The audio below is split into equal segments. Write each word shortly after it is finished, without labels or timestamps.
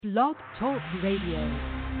Blog Talk Radio.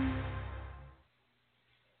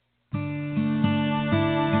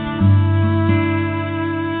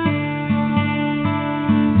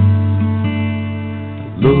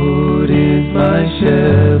 Lord is my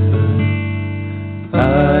shepherd,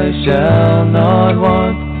 I shall not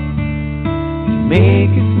want. He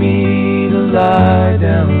maketh me to lie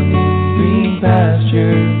down in green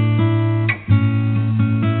pastures.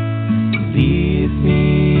 He leads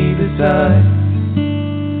me beside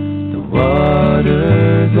the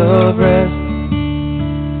waters of rest.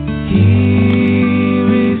 He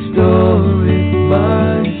restoreth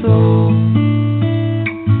my soul.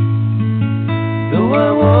 Though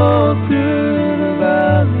I walk through the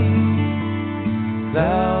valley,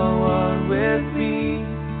 thou art with me,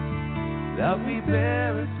 thou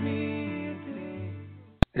preparest me today.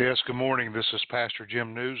 Yes, good morning. This is Pastor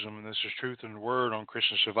Jim Nuzum, and this is Truth and Word on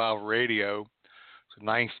Christian Survival Radio. It's the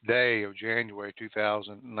 9th day of January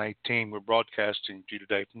 2019. We're broadcasting to you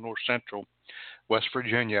today from North Central, West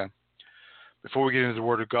Virginia. Before we get into the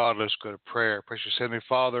Word of God, let's go to prayer. Precious Heavenly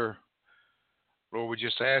Father, Lord, we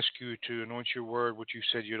just ask you to anoint your word, what you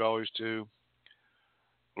said you'd always do.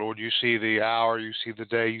 Lord, you see the hour, you see the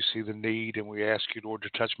day, you see the need, and we ask you, Lord, to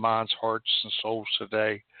touch minds, hearts, and souls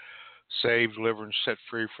today. Save, deliver, and set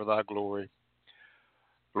free for thy glory.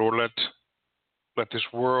 Lord, let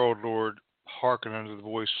this world, Lord, hearken unto the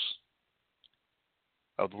voice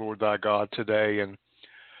of the Lord thy God today, and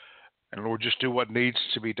Lord, just do what needs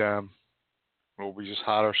to be done. Lord, we just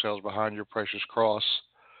hide ourselves behind your precious cross.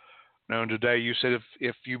 Now, today you said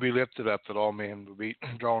if you be lifted up, that all men will be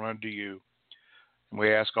drawn unto you. And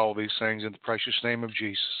we ask all these things in the precious name of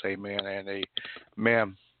Jesus. Amen and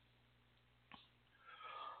amen.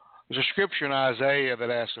 There's a scripture in Isaiah that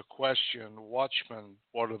asks a question, Watchman,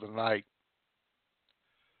 what of the night?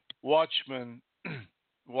 Watchman,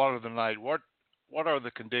 what of the night? What are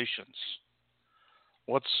the conditions?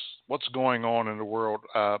 What's going on in the world?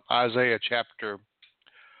 Isaiah chapter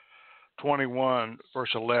 21,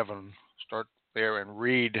 verse 11. Start there and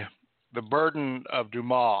read. The burden of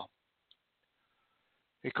Dumah.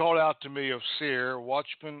 He called out to me of Seir,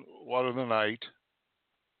 Watchman, what of the night?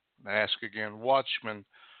 And I ask again, Watchman,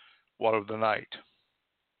 what of the night?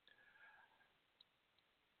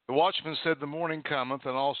 The watchman said, the morning cometh,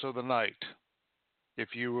 and also the night.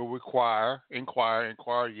 If you will inquire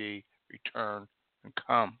ye, return and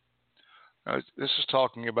come. Now, this is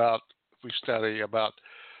talking about, if we study about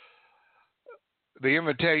the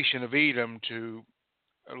invitation of Edom to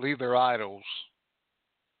leave their idols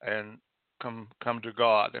and come to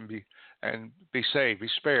God and be saved, be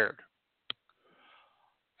spared.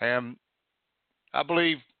 And I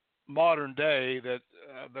believe modern day that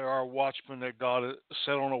there are watchmen that God has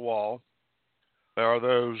set on a wall. There are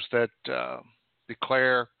those that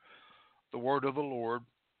declare the word of the Lord,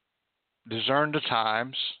 discern the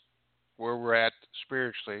times where we're at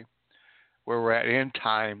spiritually, where we're at in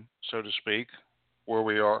time, so to speak, where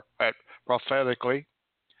we are at prophetically,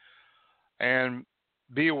 and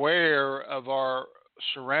be aware of our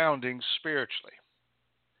surroundings spiritually.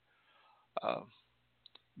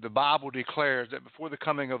 The Bible declares that before the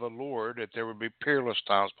coming of the Lord, that there would be peerless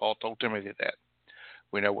times. Paul told Timothy that.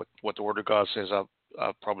 We know what the Word of God says.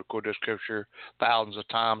 I've probably quoted this scripture thousands of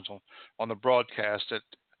times on the broadcast, that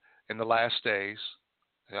in the last days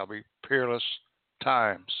there'll be peerless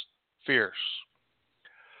times, fierce.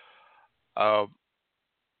 The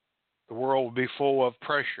world will be full of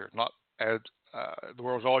pressure. Not as the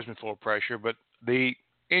world's always been full of pressure, but the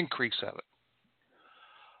increase of it,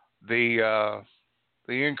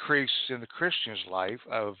 the increase in the Christian's life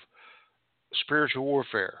of spiritual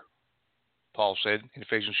warfare. Paul said in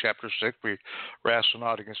Ephesians chapter 6, we wrestle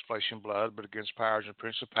not against flesh and blood, but against powers and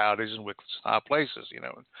principalities and wickedness in high places.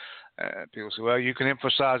 And people say, well, you can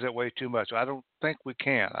emphasize that way too much. I don't think we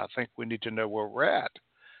can. I think we need to know where we're at.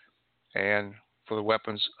 And for the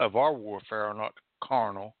weapons of our warfare are not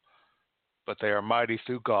carnal, but they are mighty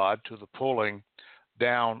through God to the pulling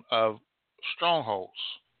down of strongholds.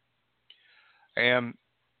 And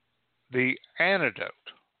the antidote,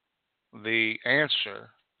 the answer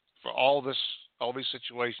for all these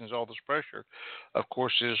situations, all this pressure, of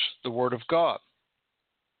course, is the Word of God.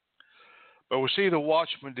 But we see the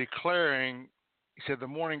watchman declaring, he said, the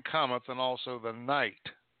morning cometh, and also the night.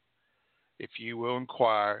 If you will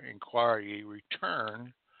inquire ye,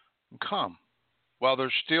 return and come. While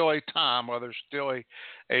there's still a time, while there's still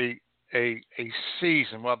a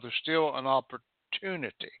season, while there's still an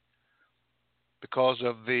opportunity, because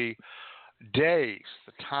of the days,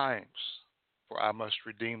 the times, for I must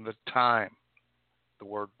redeem the time. The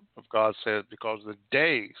Word of God says, because the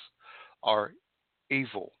days are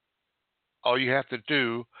evil. All you have to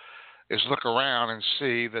do is look around and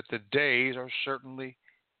see that the days are certainly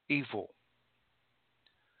evil.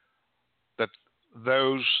 That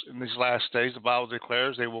those in these last days, the Bible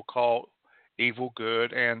declares, they will call evil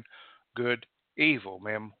good and good evil.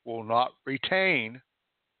 Men will not retain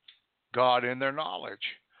God in their knowledge.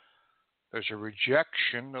 There's a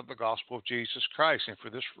rejection of the gospel of Jesus Christ. And for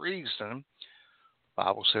this reason, the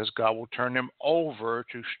Bible says God will turn them over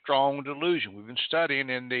to strong delusion. We've been studying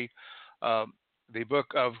in the book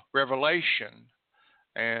of Revelation,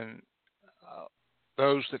 and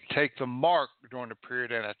those that take the mark during a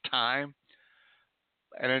period and a time,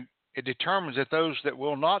 and it determines that those that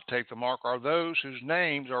will not take the mark are those whose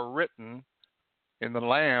names are written in the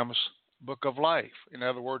Lamb's book of life. In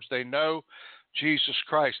other words, they know Jesus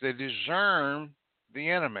Christ. They discern the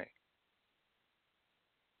enemy.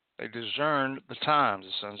 They discern the times,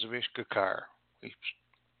 the sons of Issachar. We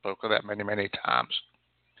spoke of that many, many times.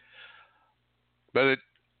 But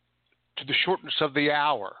to the shortness of the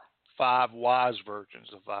hour, 5 wise virgins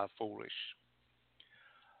and 5 foolish.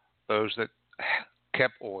 Those that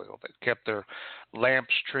kept oil, that kept their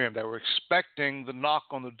lamps trimmed. They were expecting the knock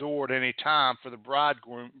on the door at any time for the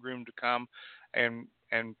bridegroom to come and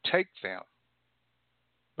take them.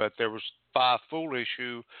 But there was 5 foolish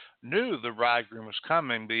who knew the bridegroom was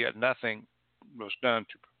coming, but yet nothing was done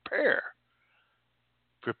to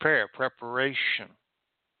preparation.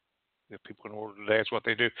 The people in order today, that's what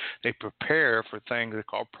they do. They prepare for things they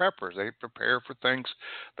call preppers. They prepare for things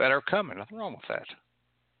that are coming. Nothing wrong with that.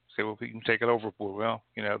 Say, well, we can take it overboard. Well,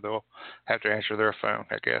 they'll have to answer their phone,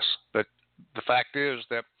 I guess. But the fact is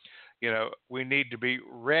that, we need to be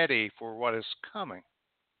ready for what is coming.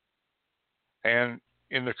 And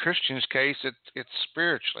in the Christian's case, it's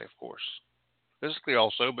spiritually, of course. Physically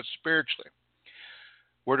also, but spiritually.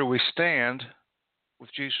 Where do we stand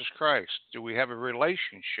with Jesus Christ? Do we have a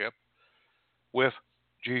relationship with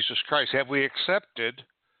Jesus Christ? Have we accepted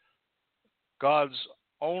God's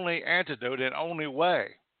only antidote and only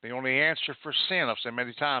way, the only answer for sin? I've said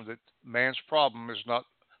many times that man's problem is not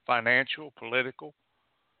financial, political.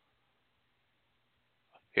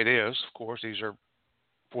 It is, of course, these are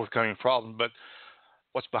forthcoming problems, but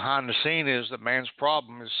what's behind the scene is that man's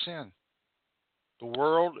problem is sin. The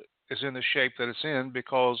world is in the shape that it's in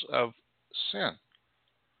because of sin.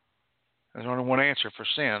 There's only one answer for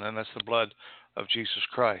sin, and that's the blood of Jesus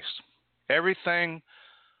Christ. Everything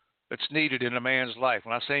that's needed in a man's life,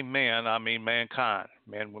 when I say man, I mean mankind,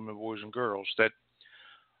 men, women, boys, and girls, that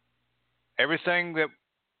everything that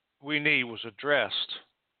we need was addressed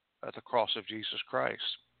at the cross of Jesus Christ.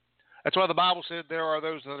 That's why the Bible said there are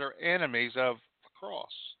those that are enemies of the cross.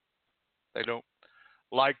 They don't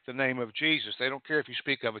like the name of Jesus. They don't care if you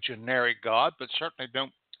speak of a generic God, but certainly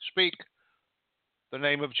don't speak the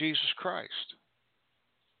name of Jesus Christ.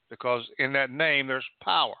 Because in that name there's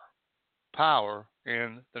power. Power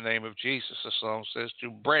in the name of Jesus, the song says, to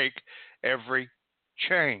break every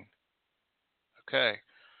chain. Okay.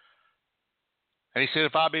 And he said,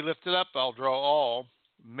 if I be lifted up, I'll draw all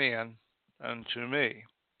men unto me.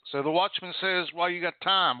 So the watchman says, well, you got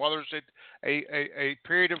time. Well, there's a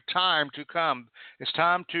period of time to come. It's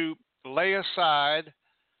time to lay aside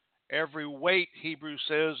every weight, Hebrews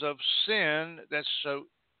says, of sin that so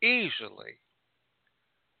easily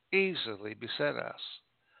beset us.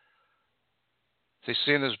 See,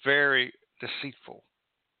 sin is very deceitful.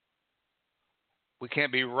 We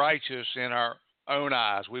can't be righteous in our own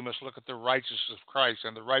eyes. We must look at the righteousness of Christ,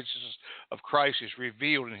 and the righteousness of Christ is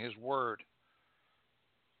revealed in his word.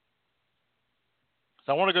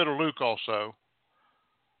 So I want to go to Luke also.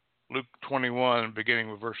 Luke 21,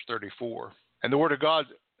 beginning with verse 34. And the word of God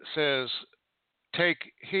says, take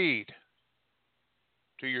heed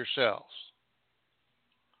to yourselves.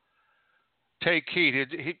 Take heed.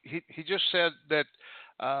 He just said that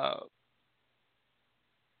up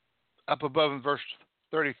above in verse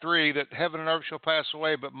 33 that heaven and earth shall pass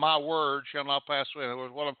away, but my word shall not pass away. In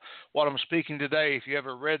other words, what I'm speaking today, if you have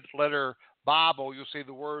a red letter Bible, you'll see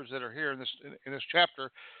the words that are here in this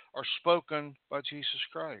chapter are spoken by Jesus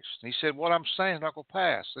Christ. And he said, what I'm saying is not going to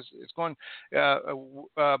pass. It's going.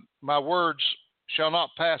 My words shall not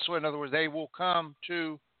pass away. In other words, they will come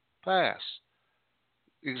to pass.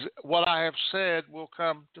 What I have said will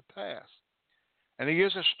come to pass. And he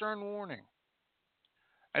gives a stern warning.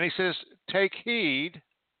 And he says, take heed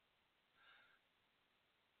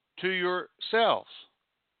to yourselves.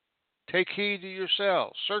 Take heed to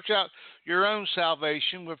yourselves. Search out your own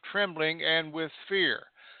salvation with trembling and with fear.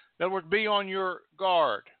 In other words, be on your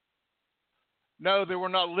guard. Know that we're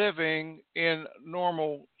not living in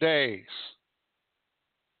normal days,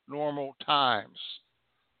 normal times.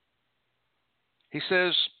 He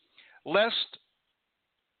says, lest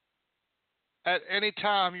at any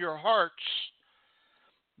time your hearts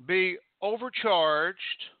be overcharged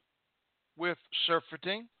with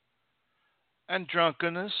surfeiting and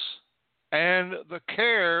drunkenness and the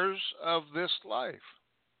cares of this life.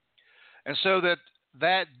 And so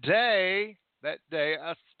that day,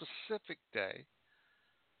 a specific day,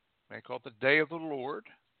 they call it the day of the Lord,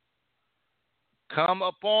 come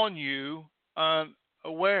upon you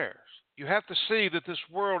unawares. You have to see that this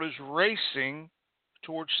world is racing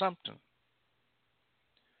towards something.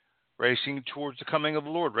 Racing towards the coming of the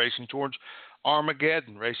Lord, racing towards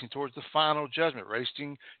Armageddon, racing towards the final judgment,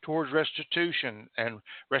 racing towards restitution and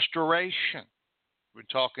restoration. We're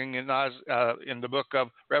talking in the book of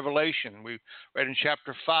Revelation. We read in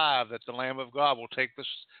chapter 5 that the Lamb of God will take the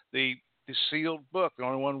sealed book, the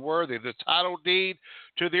only one worthy, the title deed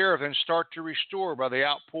to the earth, and start to restore by the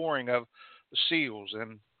outpouring of the seals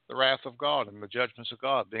and the wrath of God and the judgments of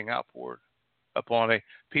God being outpoured upon a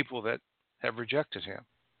people that have rejected him,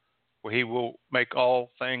 where he will make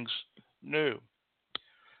all things new.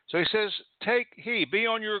 So he says, take heed, be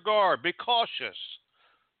on your guard, be cautious,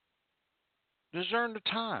 discern the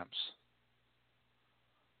times.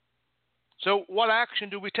 So what action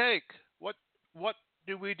do we take? What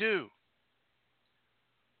do we do?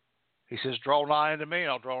 He says, draw nigh unto me,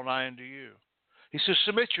 and I'll draw nigh unto you. He says,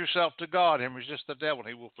 submit yourself to God and resist the devil, and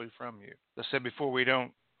he will flee from you. As I said before, a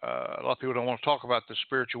lot of people don't want to talk about the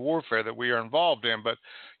spiritual warfare that we are involved in, but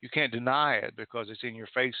you can't deny it because it's in your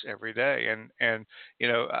face every day. And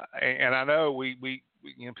I know we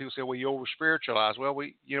people say, well, you over spiritualize. Well,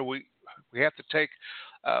 we have to take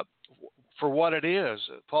for what it is.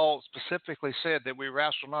 Paul specifically said that we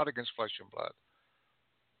wrestle not against flesh and blood,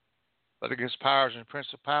 but against powers and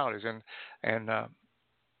principalities, and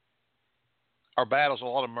our battles, a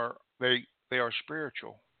lot of them they are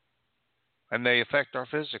spiritual, and they affect our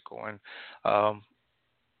physical. And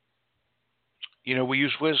we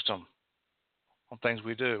use wisdom on things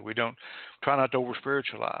we do. We don't try not to over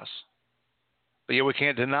spiritualize, but yet we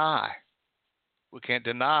can't deny. We can't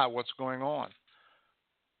deny what's going on.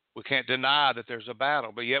 We can't deny that there's a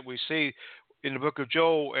battle, but yet we see in the book of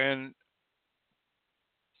Joel and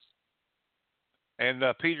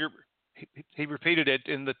Peter, he repeated it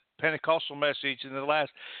in the Pentecostal message, in the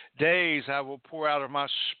last days I will pour out of my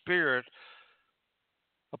spirit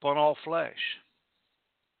upon all flesh,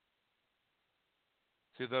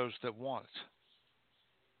 to those that want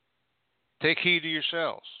it. Take heed to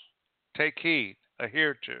yourselves. Take heed,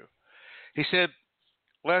 adhere to. He said,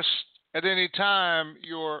 lest at any time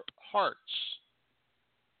your hearts,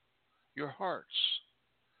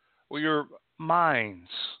 or your minds,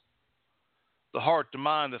 the heart, the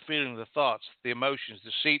mind, the feeling, the thoughts, the emotions,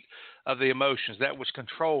 the seat of the emotions, that which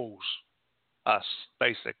controls us,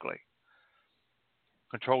 basically.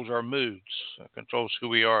 Controls our moods, controls who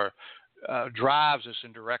we are, drives us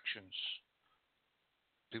in directions.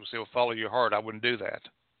 People say, well, follow your heart. I wouldn't do that.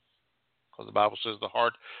 Because the Bible says the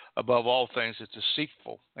heart, above all things, is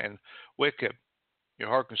deceitful and wicked. Your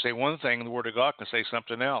heart can say one thing, and the Word of God can say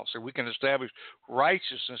something else. And we can establish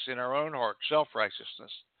righteousness in our own heart,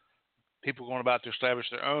 self-righteousness. People going about to establish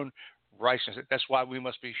their own righteousness. That's why we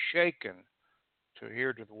must be shaken to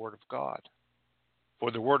adhere to the Word of God.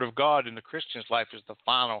 For the Word of God in the Christian's life is the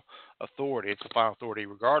final authority. It's the final authority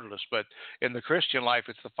regardless. But in the Christian life,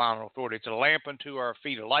 it's the final authority. It's a lamp unto our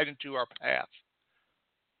feet, a light unto our path.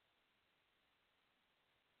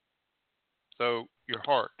 So your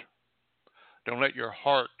heart. Don't let your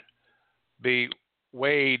heart be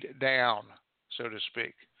weighed down, so to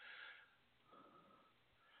speak.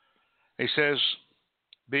 He says,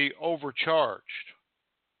 be overcharged.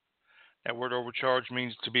 That word overcharged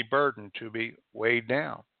means to be burdened, to be weighed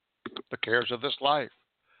down. The cares of this life.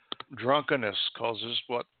 Drunkenness causes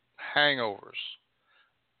what? Hangovers.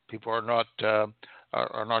 People are not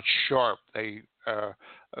sharp. They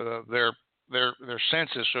their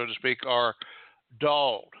senses, so to speak, are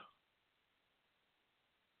dulled.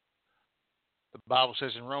 The Bible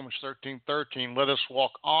says in Romans 13:13, let us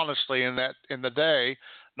walk honestly in the day,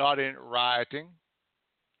 not in rioting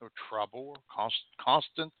or trouble or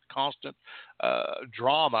constant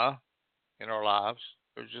drama in our lives.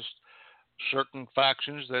 There's just certain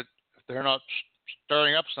factions that if they're not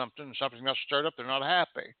stirring up something, something's not stirred up, they're not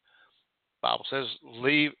happy. The Bible says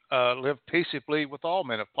live peaceably with all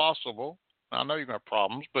men if possible. I know you're going to have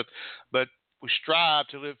problems, but we strive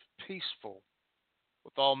to live peaceful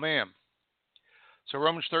with all men. So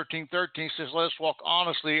Romans 13:13 says, let us walk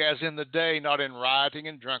honestly as in the day, not in rioting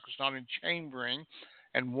and drunkenness, not in chambering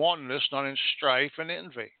and wantonness, not in strife and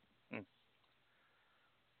envy.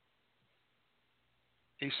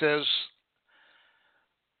 He says,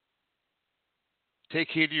 Take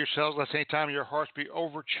heed to yourselves, lest any time your hearts be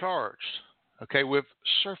overcharged, okay, with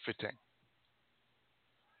surfeiting.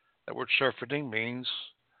 That word surfeiting means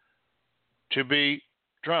to be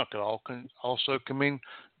drunk. It also can mean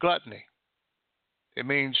gluttony. It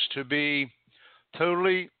means to be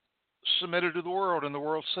totally submitted to the world and the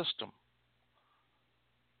world system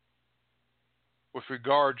with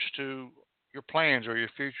regards to your plans or your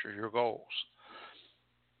future, your goals.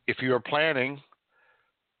 If you are planning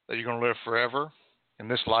that you're going to live forever in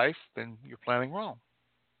this life, then you're planning wrong.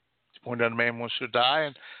 It's pointed out a man wants to die,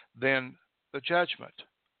 and then the judgment.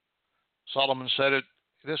 Solomon said it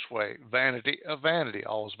this way: vanity of vanity,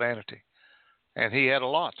 all is vanity. And he had a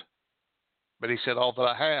lot. But he said, all that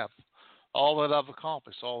I have, all that I've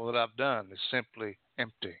accomplished, all that I've done is simply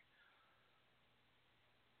empty.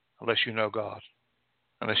 Unless you know God,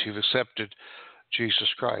 unless you've accepted Jesus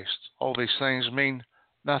Christ. All these things mean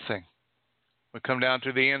nothing. We come down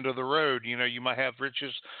to the end of the road. You know, you might have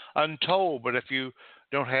riches untold, but if you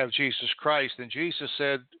don't have Jesus Christ, then Jesus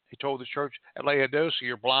said, he told the church at Laodicea,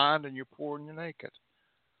 you're blind and you're poor and you're naked.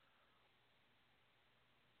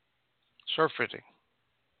 Surfeiting.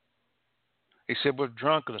 He said with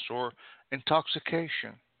drunkenness or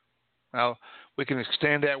intoxication. Now, we can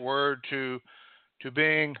extend that word to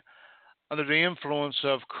being under the influence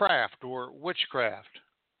of craft or witchcraft,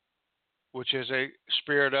 which is a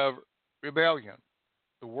spirit of rebellion.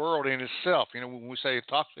 The world in itself, you know, when we say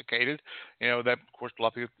intoxicated, you know, that, of course, a lot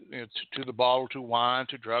of people, you know, to the bottle, to wine,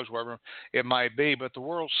 to drugs, whatever it might be, but the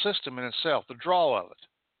world system in itself, the draw of it,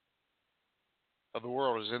 of the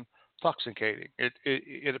world, is intoxicating.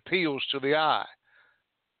 It appeals to the eye.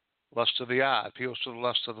 Lust of the eye, appeals to the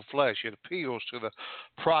lust of the flesh. It appeals to the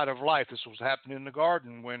pride of life. This was happening in the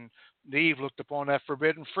garden when Eve looked upon that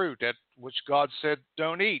forbidden fruit, that which God said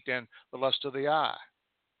don't eat, and the lust of the eye,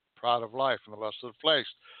 pride of life, and the lust of the flesh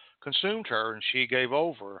consumed her, and she gave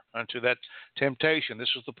over unto that temptation.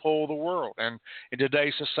 This is the pull of the world. And in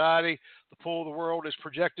today's society, the pull of the world is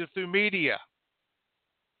projected through media,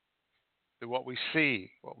 through what we see.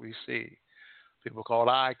 People call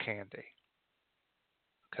it eye candy.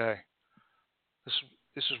 Okay.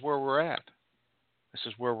 This is where we're at. This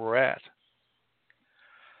is where we're at.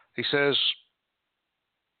 He says,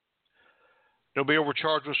 they'll be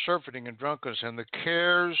overcharged with surfeiting and drunkenness and the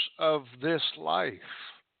cares of this life.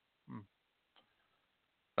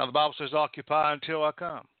 Now the Bible says, occupy until I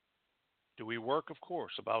come. Do we work? Of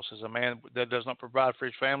course. The Bible says a man that does not provide for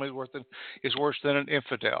his family is worse than an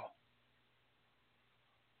infidel.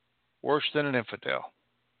 Worse than an infidel.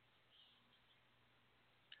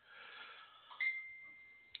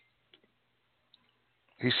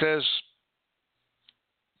 He says,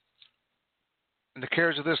 in the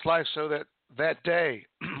cares of this life, so that day,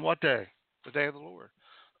 what day? The day of the Lord.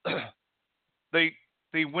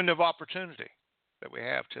 The window of opportunity that we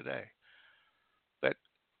have today. That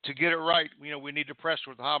to get it right, you know, we need to press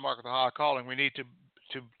toward the high mark of the high calling. We need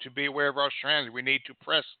to be aware of our surroundings. We need to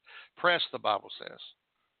press, the Bible says,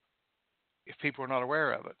 if people are not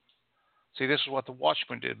aware of it. See, this is what the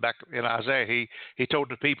watchman did back in Isaiah. He told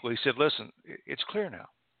the people, he said, listen, it's clear now.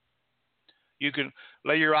 You can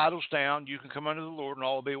lay your idols down. You can come under the Lord and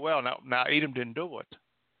all will be well. Now Edom didn't do it.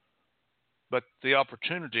 But the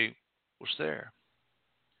opportunity was there.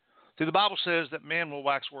 See, the Bible says that men will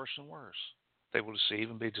wax worse and worse. They will deceive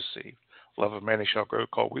and be deceived. Love of many shall grow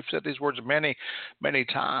cold. We've said these words many, many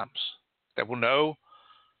times. That will know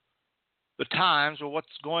the times of what's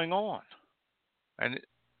going on. And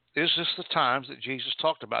is this the times that Jesus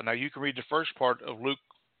talked about? Now, you can read the first part of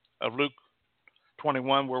Luke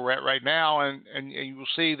 21, where we're at right now, and you will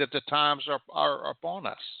see that the times are upon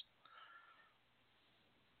us.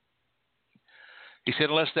 He said,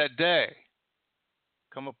 unless that day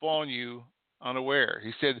come upon you unaware.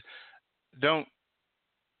 He said, don't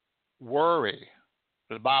worry.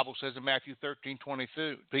 The Bible says in Matthew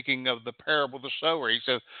 13:22, speaking of the parable of the sower, he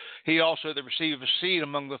says, he also that receiveth a seed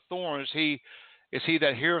among the thorns, is he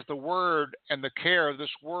that heareth the word, and the care of this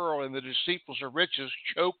world and the deceitfulness of riches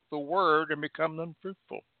choke the word and become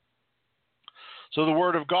unfruitful. So the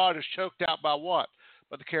word of God is choked out by what?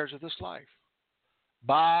 By the cares of this life.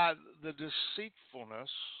 By the deceitfulness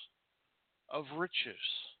of riches.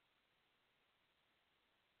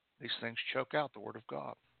 These things choke out the word of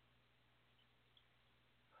God.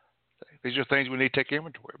 These are things we need to take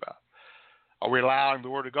inventory about. Are we allowing the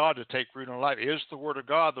Word of God to take root in our life? Is the Word of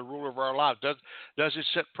God the ruler of our life? Does it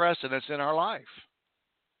set precedence in our life?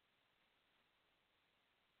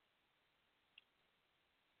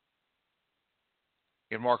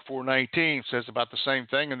 In Mark 4:19 says about the same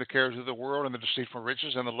thing, and the cares of the world and the deceitful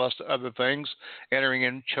riches and the lust of other things entering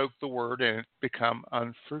in choke the Word and it become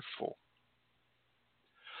unfruitful.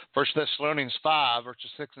 1 Thessalonians 5, verses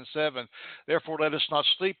 6 and 7. Therefore, let us not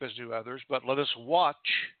sleep as do others, but let us watch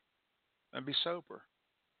and be sober.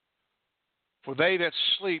 For they that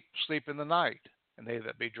sleep, sleep in the night, and they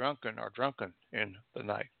that be drunken are drunken in the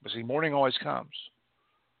night. But see, morning always comes.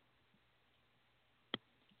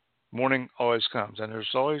 Morning always comes, and there's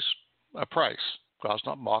always a price. God's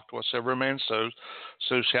not mocked. Whatsoever a man sows,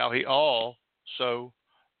 so shall he also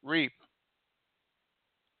reap.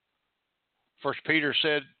 1 Peter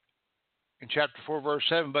said in chapter 4, verse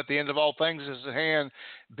 7, but the end of all things is at hand.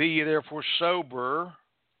 Be ye therefore sober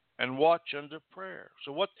and watch unto prayer.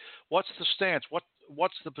 So what's the stance?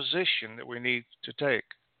 What's the position that we need to take?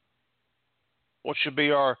 What should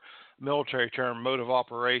be our military term, mode of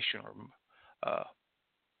operation? Or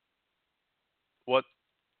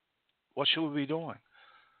what should we be doing?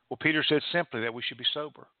 Well, Peter said simply that we should be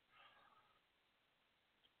sober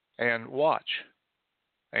and watch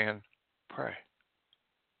and pray.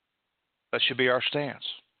 That should be our stance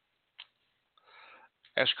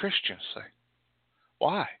as Christians. Say,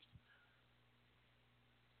 why?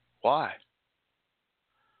 Why?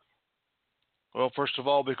 Well, first of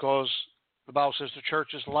all, because the Bible says the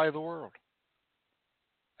church is the light of the world.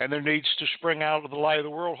 And there needs to spring out of the light of the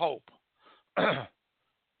world hope.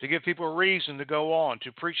 To give people a reason to go on,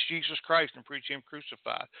 to preach Jesus Christ and preach Him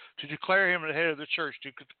crucified, to declare Him the head of the church,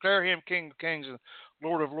 to declare Him King of kings and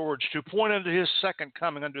Lord of lords, to point unto His second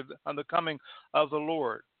coming, on the coming of the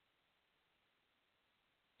Lord,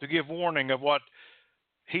 to give warning of what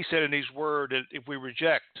He said in His word, that if we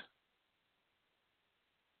reject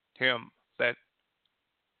Him, that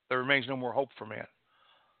there remains no more hope for man,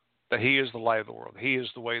 that He is the light of the world, He is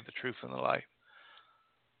the way, the truth, and the light.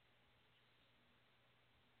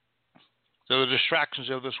 So the distractions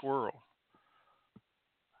of this world,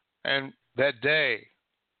 and that day,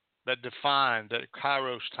 that defined, that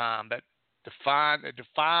Kairos time, that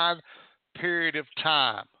defined period of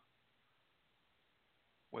time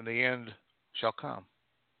when the end shall come,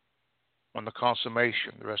 when the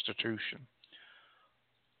consummation, the restitution,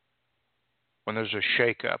 when there's a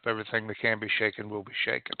shake-up, everything that can be shaken will be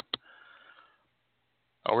shaken.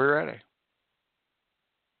 Are we ready?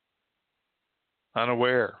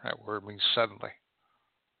 Unaware, that word means suddenly.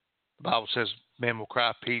 The Bible says men will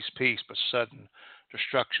cry peace, peace, but sudden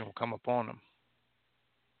destruction will come upon them.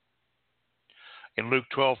 In Luke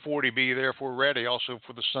 12:40, be ye therefore ready, also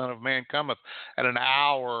for the Son of Man cometh at an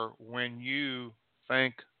hour when you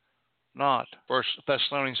think not. 1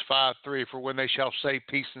 Thessalonians 5:3, for when they shall say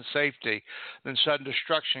peace and safety, then sudden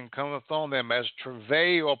destruction cometh on them as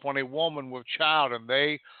travail upon a woman with child, and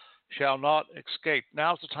they shall not escape.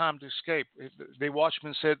 Now's the time to escape. The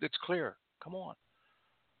watchman said, it's clear. Come on.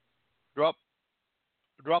 Drop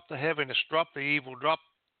the heaviness, drop the evil, drop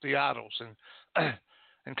the idols,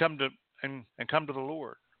 and come to the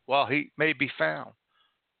Lord while He may be found.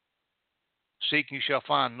 Seek and you shall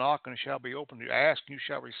find, knock and it shall be opened to you, ask and you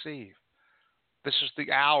shall receive. This is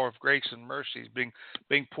the hour of grace and mercy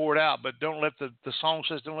being poured out, but don't let the song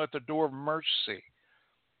says, don't let the door of mercy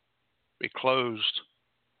be closed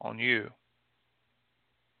on you.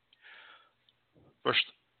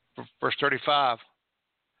 Verse 35,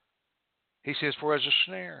 he says, for as a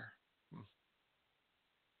snare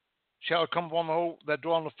shall it come upon the whole that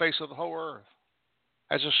dwell on the face of the whole earth,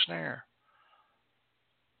 as a snare.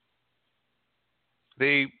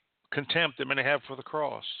 The contempt that many have for the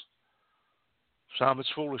cross, some it's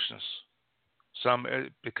foolishness, some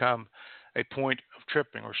it become a point of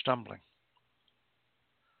tripping or stumbling.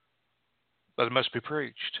 But it must be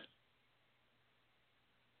preached.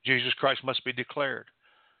 Jesus Christ must be declared.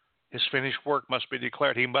 His finished work must be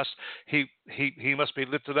declared. He must be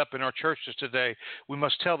lifted up in our churches today. We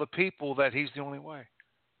must tell the people that He's the only way.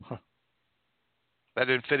 That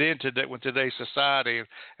didn't fit into with today's society,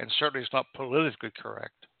 and certainly it's not politically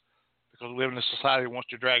correct, because we live in a society that wants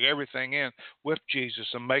to drag everything in with Jesus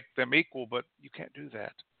and make them equal, but you can't do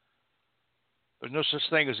that. There's no such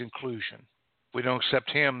thing as inclusion. If we don't accept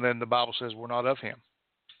Him, then the Bible says we're not of Him.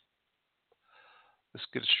 Let's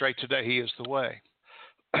get it straight today. He is the way.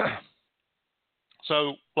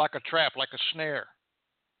 So, like a trap, like a snare,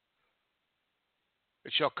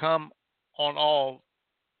 it shall come on all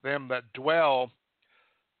them that dwell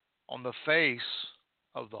on the face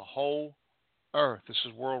of the whole earth. This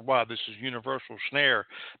is worldwide. This is universal. Snare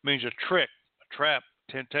means a trick, a trap,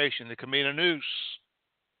 temptation. It can mean a noose.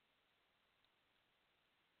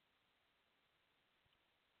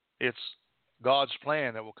 It's God's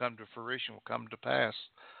plan that will come to fruition, will come to pass.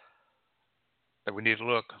 That we need to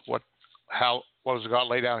look what has God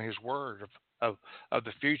laid out in His Word of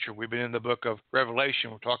the future. We've been in the book of Revelation.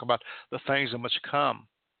 We're talking about the things that must come,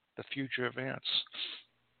 the future events.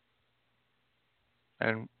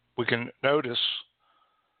 And we can notice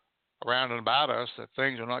around and about us that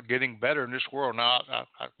things are not getting better in this world. Now,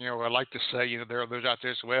 I like to say, there are those out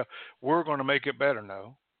there that say, well, we're going to make it better.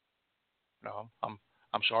 No,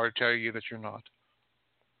 I'm sorry to tell you that you're not.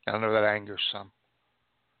 I know that angers some.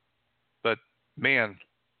 But men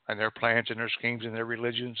and their plans and their schemes and their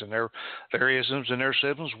religions and their isms and their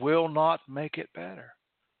systems will not make it better.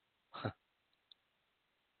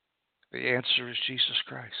 The answer is Jesus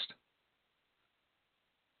Christ.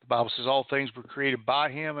 The Bible says all things were created by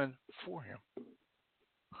him and for him.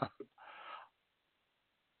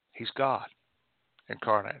 He's God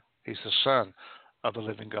incarnate. He's the Son of the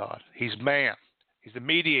living God. He's man. He's the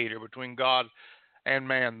mediator between God and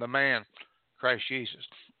man, the man, Christ Jesus.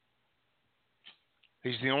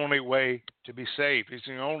 He's the only way to be saved. He's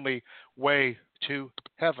the only way to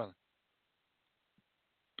heaven.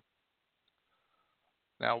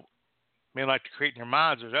 Now, men like to create in their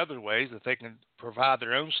minds there's other ways that they can provide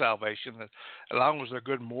their own salvation. That as long as they're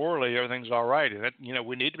good morally, everything's all right. And that,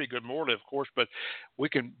 we need to be good morally, of course, but we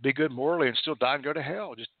can be good morally and still die and go to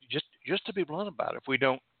hell. Just to be blunt about it, if we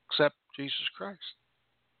don't accept Jesus Christ.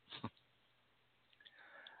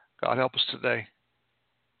 God help us today.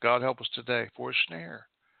 God help us today. For a snare,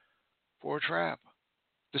 for a trap,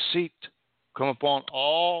 deceit come upon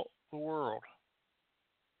all the world.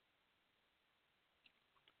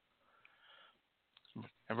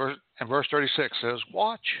 And verse 36 says,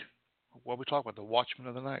 watch. What we talk about, the watchman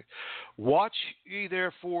of the night. Watch ye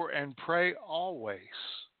therefore and pray always.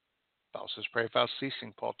 The Bible says, pray without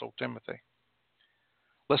ceasing, Paul told Timothy.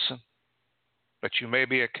 Listen, that you may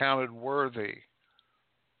be accounted worthy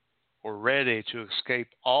or ready to escape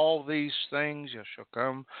all these things that shall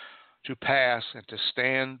come to pass and to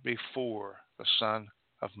stand before the Son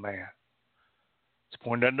of Man. It's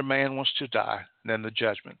appointed unto man once to die, and then the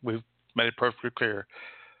judgment. We've made it perfectly clear.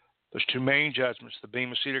 There's two main judgments, the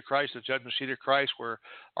bema seat of Christ, the judgment seat of Christ, where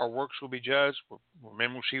our works will be judged, where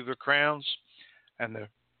men will receive their crowns, and the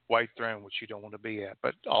white throne, which you don't want to be at.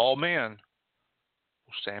 But all men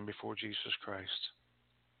will stand before Jesus Christ.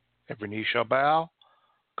 Every knee shall bow,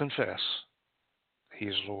 confess he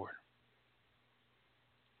is Lord.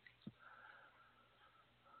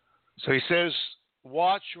 So he says,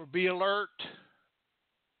 watch or be alert.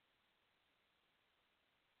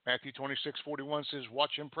 Matthew 26:41 says,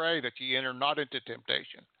 watch and pray that ye enter not into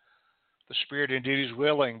temptation. The spirit indeed is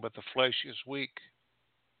willing, but the flesh is weak.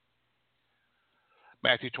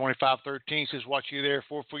 Matthew 25:13 says, watch ye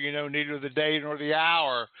therefore, for you know neither the day nor the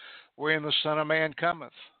hour wherein the Son of Man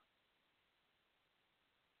cometh.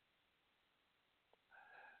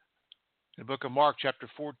 In the book of Mark, chapter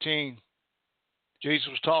 14, Jesus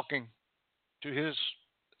was talking to his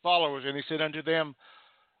followers, and he said unto them,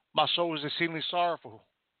 my soul is exceedingly sorrowful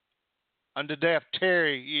unto death.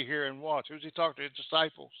 Tarry ye here and watch. Who's he talking to? His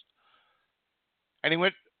disciples. And he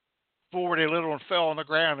went forward a little and fell on the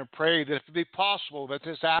ground and prayed that if it be possible that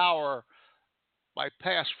this hour might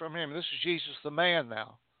pass from him. This is Jesus the man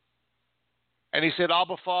now. And he said,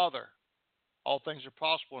 Abba, Father, all things are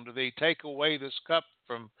possible unto thee. Take away this cup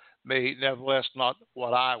from me, nevertheless not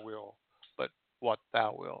what I will, but what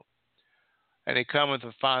thou wilt. And he cometh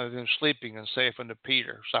and findeth them sleeping, and saith unto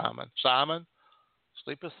Peter, Simon, Simon,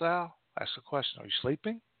 sleepest thou? Ask the question, are you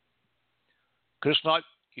sleeping? Couldst not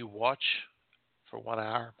you watch for 1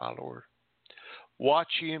 hour, my Lord? Watch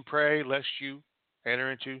ye and pray, lest you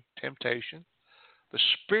enter into temptation. The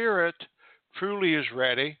spirit truly is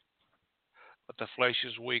ready, but the flesh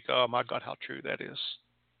is weak. Oh, my God, how true that is.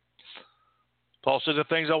 Paul said, the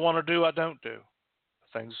things I want to do, I don't do.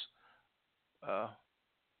 The things,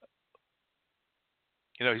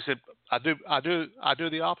 he said, I do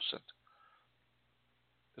the opposite.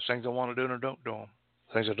 The things I want to do and I don't do them.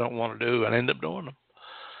 The things I don't want to do, I end up doing them.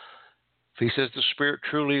 He says the spirit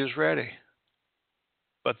truly is ready,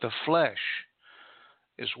 but the flesh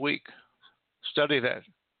is weak. Study that.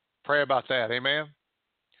 Pray about that. Amen.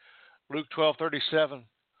 Luke 12:37.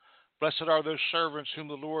 Blessed are those servants whom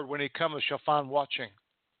the Lord, when he cometh, shall find watching.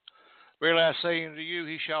 Verily I say unto you,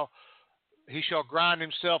 he shall grind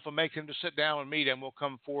himself and make them to sit down and meat, and will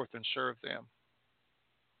come forth and serve them.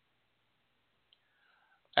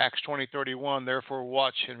 Acts 20:31. Therefore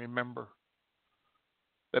watch and remember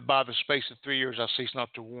that by the space of 3 years I cease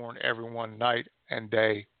not to warn everyone night and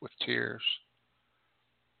day with tears.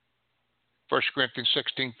 1 Corinthians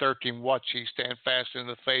 16:13. Watch ye, stand fast in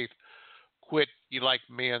the faith. Quit ye like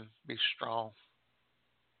men, be strong.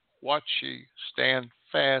 Watch ye, stand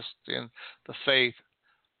fast in the faith.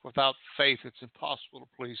 Without faith, it's impossible to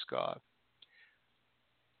please God.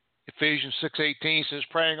 Ephesians 6:18 says,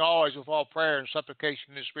 praying always with all prayer and supplication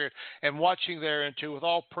in the Spirit, and watching thereunto with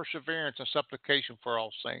all perseverance and supplication for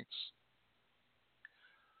all saints.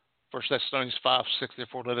 1 Thessalonians 5:6,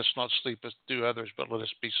 therefore let us not sleep as do others, but let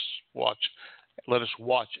us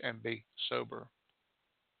watch and be sober.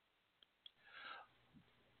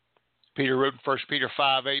 Peter wrote in 1 Peter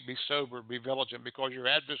 5:8, be sober, be vigilant, because your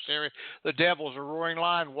adversary, the devil, is a roaring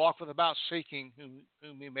lion, walketh about seeking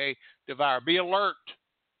whom he may devour. Be alert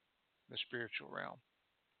in the spiritual realm,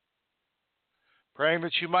 praying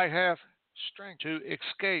that you might have strength to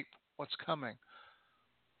escape what's coming.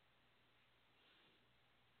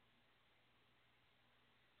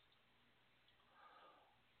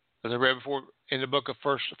 As I read before in the book of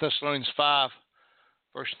 1 Thessalonians 5,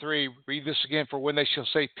 verse 3, read this again. For when they shall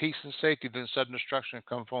say peace and safety, then sudden destruction will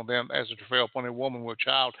come upon them as a travail upon a woman with a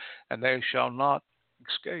child, and they shall not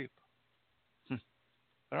escape. They're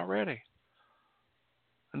not ready.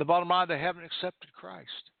 And the bottom line, they haven't accepted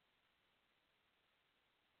Christ.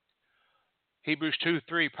 Hebrews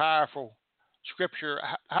 2:3, powerful scripture.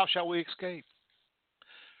 How shall we escape?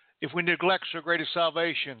 If we neglect so great a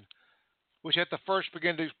salvation, which at the first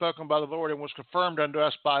began to be spoken by the Lord and was confirmed unto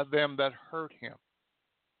us by them that heard him.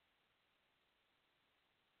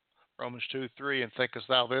 Romans 2:3, and thinkest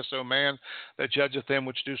thou this, O man, that judgeth them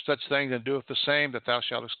which do such things and doeth the same, that thou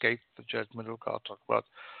shalt escape the judgment of God. Talk about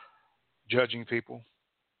judging people,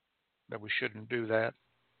 that we shouldn't do that.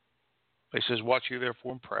 He says, watch you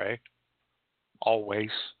therefore and pray, always,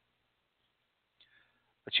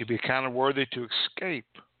 that you be counted worthy to escape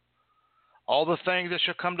all the things that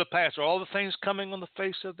shall come to pass, or all the things coming on the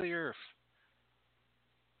face of the earth.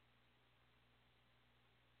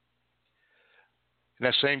 In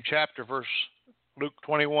that same chapter, Luke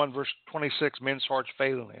 21, verse 26, men's hearts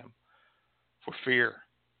fail them for fear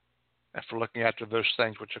and for looking after those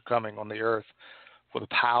things which are coming on the earth, for the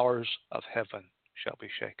powers of heaven shall be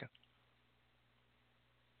shaken.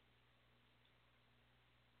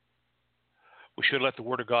 We should let the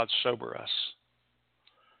Word of God sober us,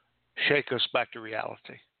 shake us back to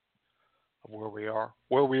reality of where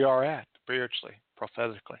we are at spiritually,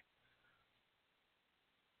 prophetically.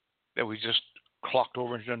 That we just clicked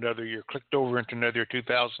over into another year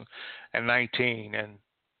 2019, and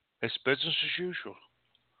it's business as usual.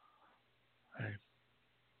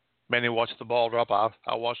 Many watch the ball drop. I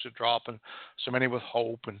watched it drop, and so many with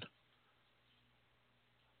hope and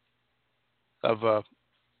of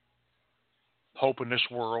hope in this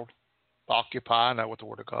world. Occupy, not what the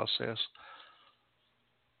Word of God says.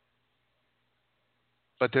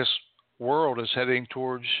 But this world is heading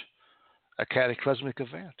towards a cataclysmic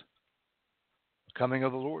event. The coming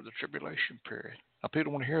of the Lord, the tribulation period. Now, people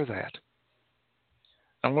don't want to hear that.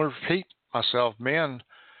 I'm going to repeat myself. Men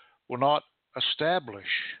will not establish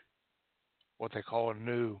what they call a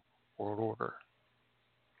new world order.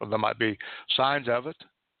 Well, there might be signs of it,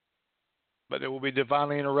 but it will be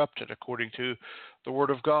divinely interrupted according to the Word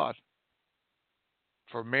of God.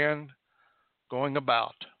 For men going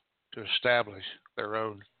about to establish their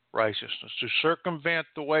own righteousness, to circumvent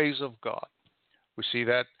the ways of God. We see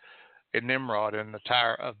that in Nimrod in the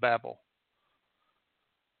Tower of Babel,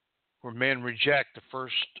 where men reject the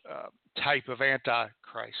first type of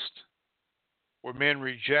Antichrist, where men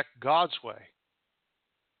reject God's way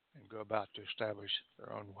and go about to establish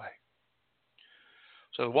their own way.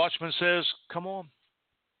 So the watchman says, come on.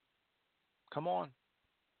 Come on.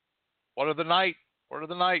 What of the night? What of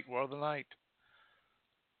the night? What of the night?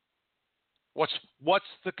 What's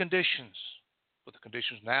the conditions? Well, the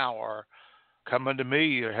conditions now are, come unto me,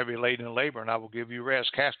 you're heavy laden in labor, and I will give you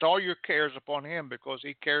rest. Cast all your cares upon him, because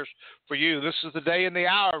he cares for you. This is the day and the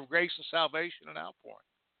hour of grace and salvation and outpouring.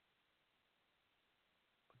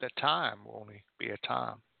 But that time will only be a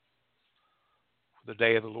time. The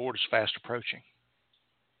day of the Lord is fast approaching.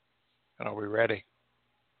 And are we ready?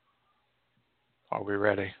 Are we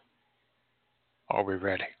ready? Are we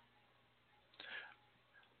ready?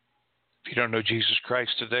 If you don't know Jesus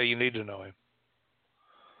Christ today, you need to know him.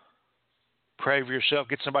 Pray for yourself.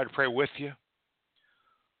 Get somebody to pray with you.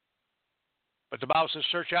 But the Bible says,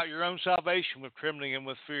 search out your own salvation with trembling and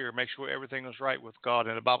with fear. Make sure everything is right with God.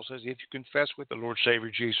 And the Bible says, if you confess with the Lord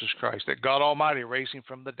Savior Jesus Christ, that God Almighty raised him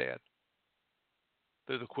from the dead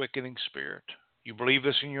through the quickening Spirit, you believe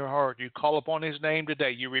this in your heart, you call upon his name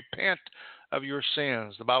today, you repent of your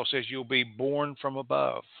sins. The Bible says you'll be born from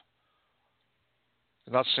above.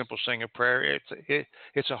 It's not simple saying a prayer.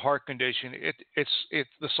 It's a heart condition.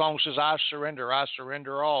 The song says, I surrender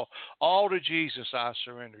all to Jesus I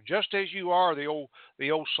surrender. Just as you are, the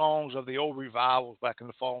old songs of the old revivals back in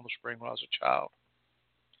the fall and the spring when I was a child.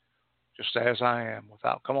 Just as I am,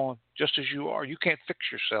 come on, just as you are. You can't fix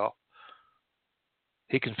yourself.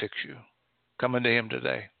 He can fix you. Come into Him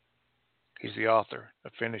today. He's the author,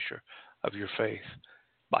 the finisher of your faith.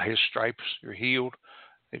 By His stripes, you're healed.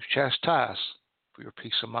 He's chastised for your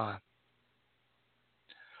peace of mind.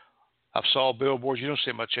 I've saw billboards. You don't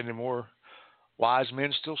see much anymore. Wise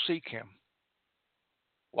men still seek Him.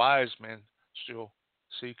 Wise men still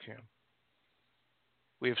seek Him.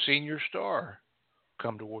 We have seen your star.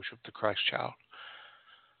 Come to worship the Christ child.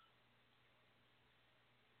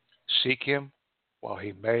 Seek Him while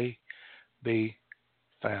He may be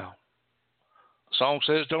found. The song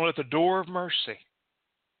says, don't let the door of mercy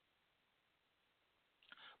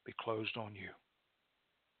be closed on you.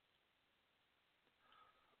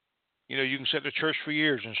 You know, you can sit in the church for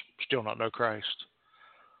years and still not know Christ.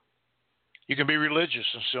 You can be religious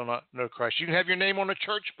and still not know Christ. You can have your name on a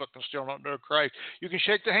church book and still not know Christ. You can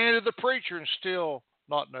shake the hand of the preacher and still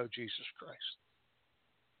not know Jesus Christ.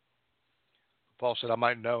 Paul said, I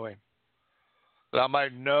might know Him. That I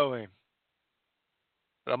might know Him.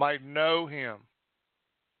 That I might know Him.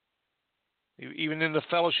 Even in the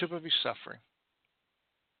fellowship of His suffering.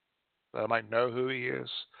 That I might know who He is.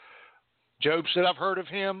 Job said, I've heard of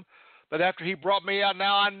Him, but after He brought me out,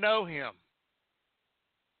 now I know Him.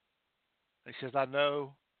 He says, I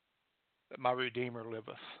know that my Redeemer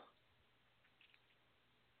liveth.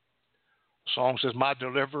 The song says, my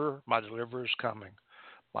deliverer is coming.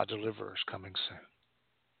 My deliverer is coming soon.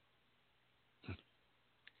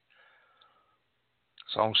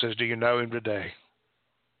 The song says, do you know Him today?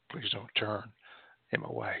 Please don't turn Him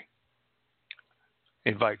away.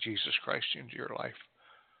 Invite Jesus Christ into your life.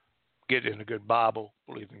 Get in a good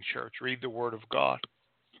Bible-believing church. Read the Word of God.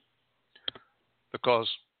 Because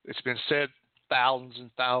it's been said thousands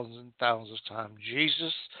and thousands and thousands of times,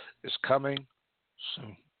 Jesus is coming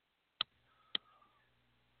soon.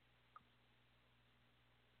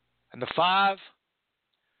 And the 5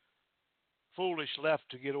 foolish left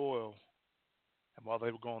to get oil, and while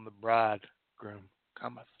they were gone, the bridegroom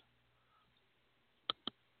cometh.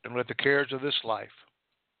 Don't let the cares of this life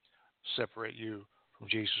separate you from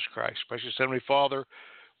Jesus Christ. Precious Heavenly Father,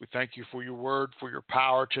 we thank You for Your word, for Your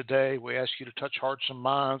power today. We ask You to touch hearts and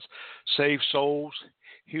minds, save souls,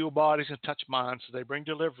 heal bodies, and touch minds so they bring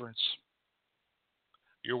deliverance.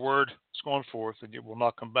 Your word is going forth, and it will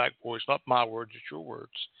not come back, boy. It's not my words, it's Your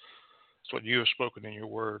words. It's what You have spoken in Your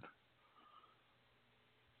word.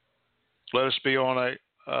 Let us be on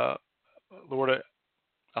Lord, a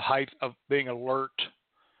height of being alert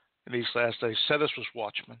in these last days. Set us as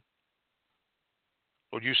watchmen.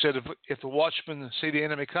 Lord, You said if the watchman see the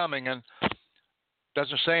enemy coming and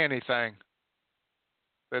doesn't say anything,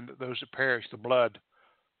 then those that perish, their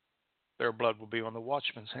blood will be on the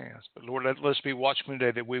watchman's hands. But Lord, let's be watchmen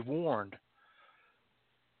today that we've warned.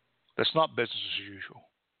 That's not business as usual.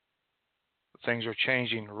 Things are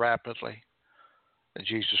changing rapidly, and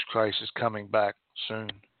Jesus Christ is coming back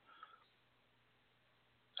soon.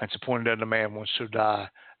 And it's appointed that a man wants to die,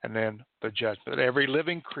 and then the judgment. Every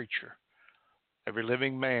living creature, every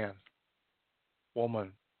living man,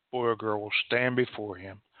 woman, boy or girl will stand before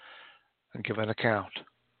Him and give an account.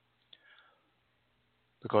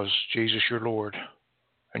 Because Jesus, Your Lord,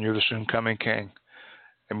 and You're the soon coming King.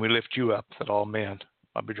 And we lift You up that all men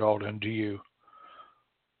might be drawn unto You.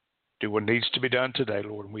 Do what needs to be done today,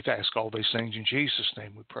 Lord. And we ask all these things in Jesus'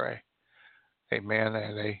 name we pray. Amen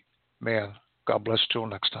and amen. God bless till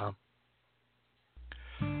next time.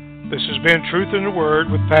 This has been Truth in the Word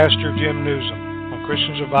with Pastor Jim Nuzum on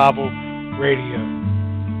Christian Survival Radio.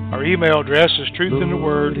 Our email address is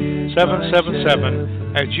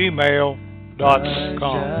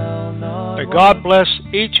truthintheword777@gmail.com. May God bless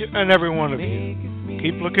each and every one of you.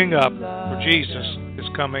 Keep looking up, for Jesus is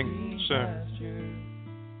coming soon.